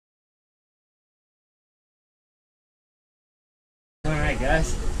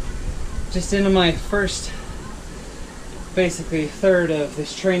guys. Just into my first, basically third of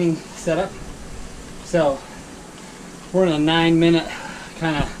this training setup. So we're in a 9-minute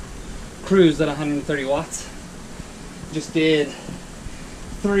kind of cruise at 130 watts. Just did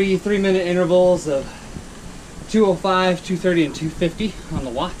three 3-minute intervals of 205, 230, and 250 on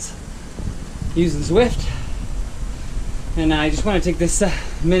the watts using Zwift. And I just want to take this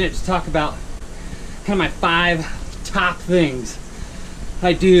minute to talk about kind of my 5 top things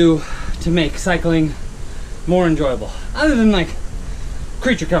I do to make cycling more enjoyable, other than like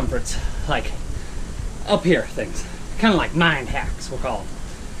creature comforts, like up here things, kind of like mind hacks we'll call them.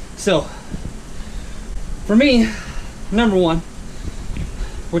 So for me, number one,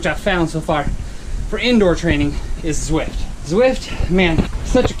 which I've found so far for indoor training, is Zwift. Zwift, man,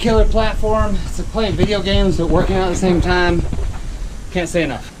 such a killer platform. It's like playing video games but working out at the same time. Can't say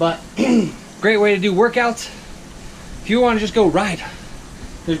enough. But great way to do workouts if you want to just go ride.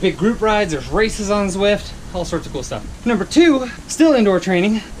 There's big group rides, there's races on Zwift, all sorts of cool stuff. Number 2, still indoor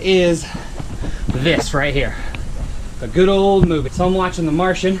training, is this right here. A good old movie. So I'm watching The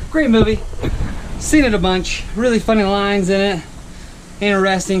Martian. Great movie. Seen it a bunch. Really funny lines in it.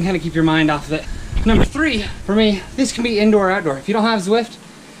 Interesting, kind of keep your mind off of it. Number 3, for me, this can be indoor or outdoor. If you don't have Zwift,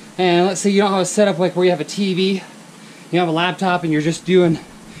 and let's say you don't have a setup like where you have a TV, you have a laptop and you're just doing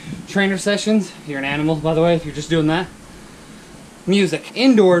trainer sessions, you're an animal, by the way, if you're just doing that. Music.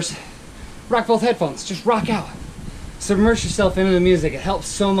 Indoors, rock both headphones. Just rock out. Submerge yourself into the music. It helps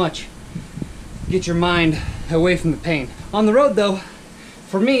so much get your mind away from the pain. On the road though,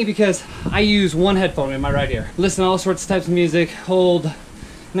 for me, because I use one headphone in my right ear, listen to all sorts of types of music, old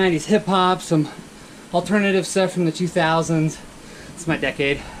 90s hip hop, some alternative stuff from the 2000s. It's my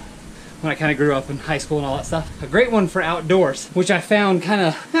decade, when I kind of grew up in high school and all that stuff. A great one for outdoors, which I found kind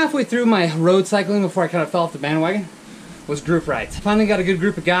of halfway through my road cycling before I kind of fell off the bandwagon, was group rides. Finally got a good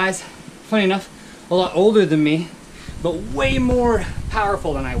group of guys, funny enough, a lot older than me, but way more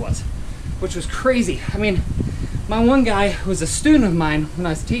powerful than I was, which was crazy. I mean, my one guy was a student of mine when I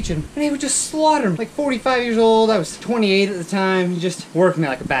was teaching, and he would just slaughter him. Like 45 years old, I was 28 at the time. He just worked me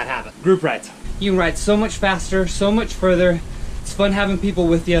like a bad habit. Group rides. You can ride so much faster, so much further. It's fun having people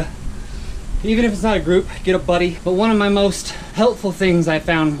with you. Even if it's not a group, get a buddy. But one of my most helpful things I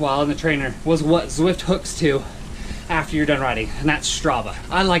found while in the trainer was what Zwift hooks to after you're done riding, and that's Strava.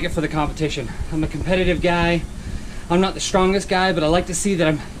 I like it for the competition. I'm a competitive guy. I'm not the strongest guy, but I like to see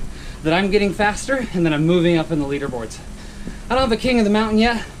that I'm getting faster and that I'm moving up in the leaderboards. I don't have a king of the mountain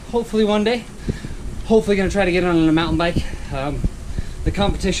yet. Hopefully one day. Hopefully gonna try to get on a mountain bike. The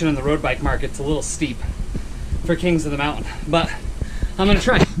competition on the road bike market's a little steep for kings of the mountain, but I'm gonna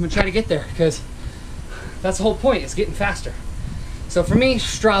try. I'm gonna try to get there, because that's the whole point, is getting faster. So for me,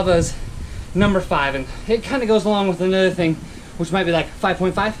 Strava's number 5, and it kind of goes along with another thing, which might be like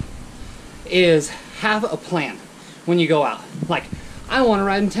 5.5, is have a plan when you go out. Like, I want to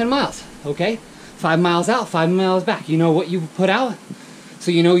ride in 10 miles, okay? 5 miles out, 5 miles back. You know what you put out, so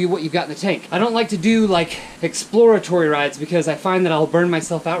you know what you've got in the tank. I don't like to do like exploratory rides, because I find that I'll burn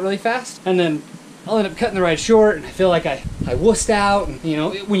myself out really fast, and then I'll end up cutting the ride short, and I feel like I wussed out. And you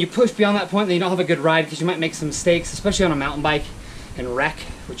know, when you push beyond that point, then you don't have a good ride, because you might make some mistakes, especially on a mountain bike, and wreck,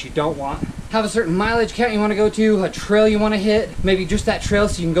 which you don't want. Have a certain mileage count you want to go to, a trail you want to hit, maybe just that trail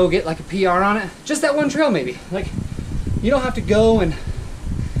so you can go get like a PR on it. Just that one trail maybe. Like, you don't have to go and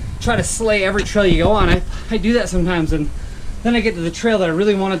try to slay every trail you go on. I do that sometimes, and then I get to the trail that I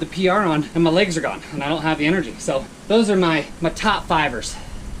really wanted the PR on, and my legs are gone, and I don't have the energy. So those are my top 5ers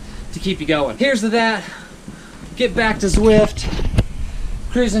to keep you going. Here's to that. Get back to Zwift.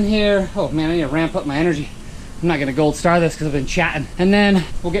 Cruising here. Oh man, I need to ramp up my energy. I'm not gonna gold star this because I've been chatting. And then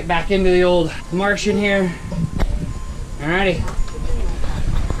we'll get back into the old Martian here. Alrighty.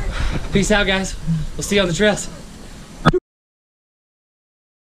 Peace out, guys. We'll see you on the trails.